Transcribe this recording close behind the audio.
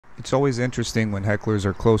It's always interesting when hecklers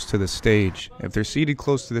are close to the stage. If they're seated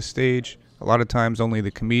close to the stage, a lot of times only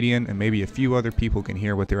the comedian and maybe a few other people can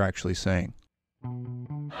hear what they're actually saying.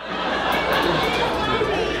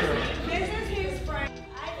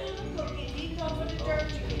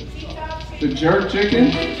 The jerk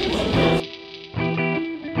chicken?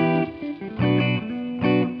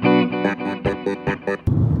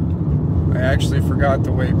 I actually forgot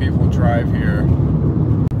the way people drive here.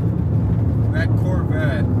 That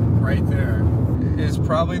Corvette right there is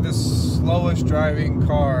probably the slowest driving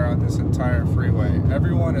car on this entire freeway.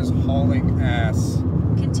 Everyone is hauling ass.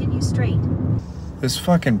 Continue straight. This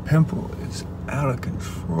fucking pimple is out of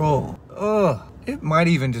control. Ugh. It might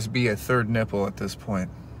even just be a third nipple at this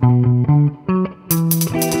point. One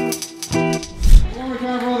more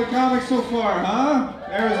time for all the comics so far, huh?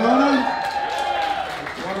 Arizona?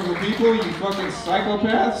 Wonderful people, you fucking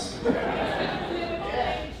psychopaths.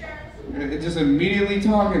 It's just immediately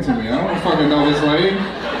talking to me. I don't fucking know this lady.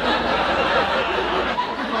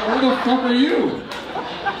 Where the fuck are you?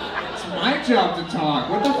 It's my job to talk.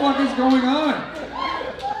 What the fuck is going on?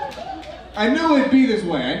 I knew it'd be this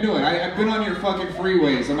way. I knew it. I've been on your fucking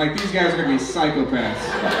freeways. I'm like, these guys are gonna be psychopaths.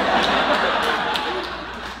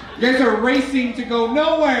 You guys are racing to go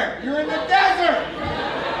nowhere. You're in the desert.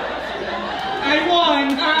 I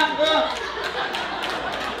won.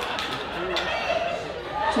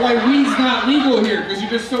 That's why weed's not legal here, because you're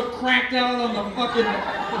just so cracked out on the fucking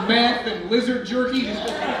meth and lizard jerky.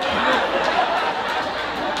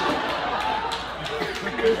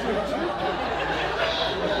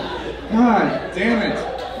 God damn it.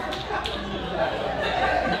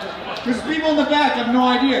 There's people in the back have no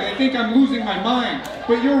idea. They think I'm losing my mind.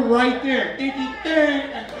 But you're right there. I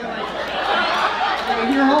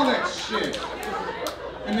hear all that shit.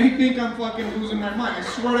 And they think I'm fucking losing my mind. I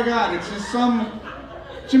swear to God, it's just some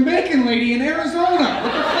Jamaican lady in Arizona.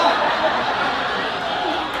 What the fuck?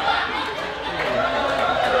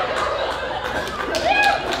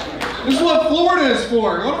 This is what Florida is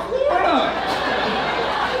for. Go to Florida.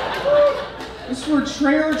 This is for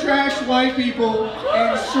trailer trash white people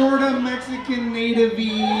and sort of Mexican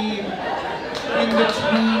native-y,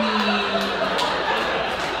 in-betweeny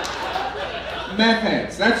meth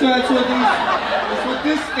heads. That's what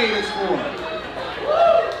this state is for.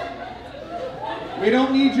 We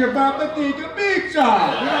don't need your Babatika pizza.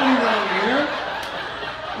 We don't need that over here.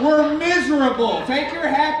 We're miserable. Take your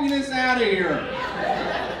happiness out of here.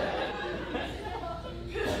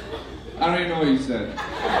 I don't even know what you said.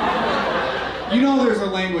 You know there's a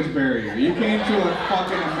language barrier. You came to a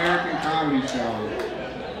fucking American comedy show.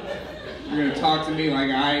 You're gonna talk to me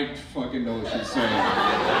like I fucking know what she's saying.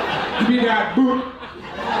 Give me that boot.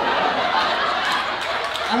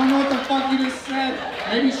 I don't know what the fuck you just said.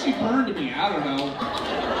 Maybe she burned me, I don't know.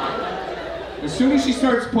 As soon as she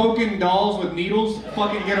starts poking dolls with needles,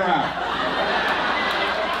 fucking get her out.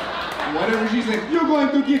 Whatever she said, you're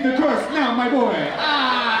going to get the curse now, my boy.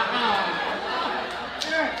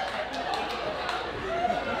 Yeah.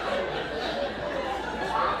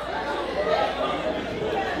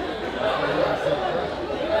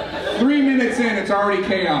 3 minutes in, it's already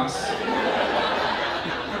chaos.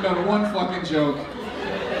 I've done one fucking joke.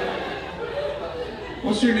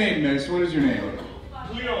 What's your name, miss? What is your name?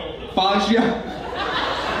 Fagia.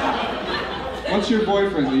 What's your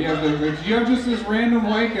boyfriend? Do you have just this random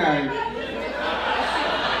white guy?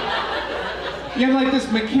 You have like this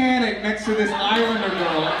mechanic next to this islander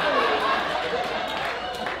girl.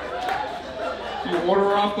 You order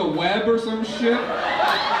her off the web or some shit?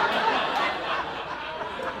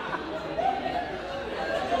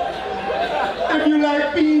 If you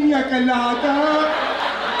like piña colada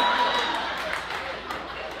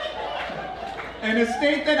and a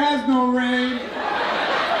state that has no rain.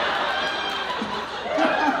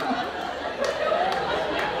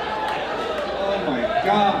 Oh my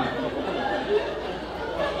God.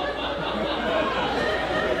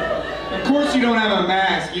 Of course you don't have a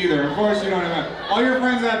mask either. Of course you don't have a... All your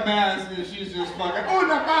friends have masks and she's just fucking... Oh,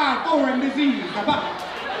 la paz, foreign disease, la paz.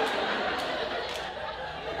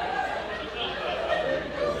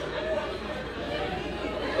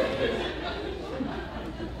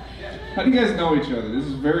 How do you guys know each other? This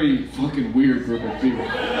is a very fucking weird group of people.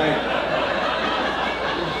 Like,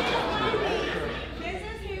 This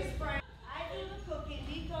is his friend. I do the cooking.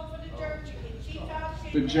 He comes for the jerk chicken. She talks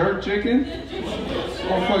shit. the jerk chicken?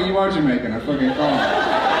 Oh fuck, you are Jamaican. I fucking call him.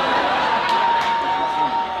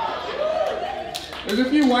 There's a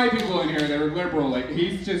few white people in here that are liberal. Like,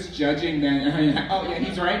 he's just judging them. Oh yeah,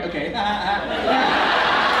 he's right? Okay.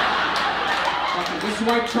 This is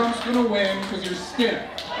why Trump's gonna win, because you're stiff.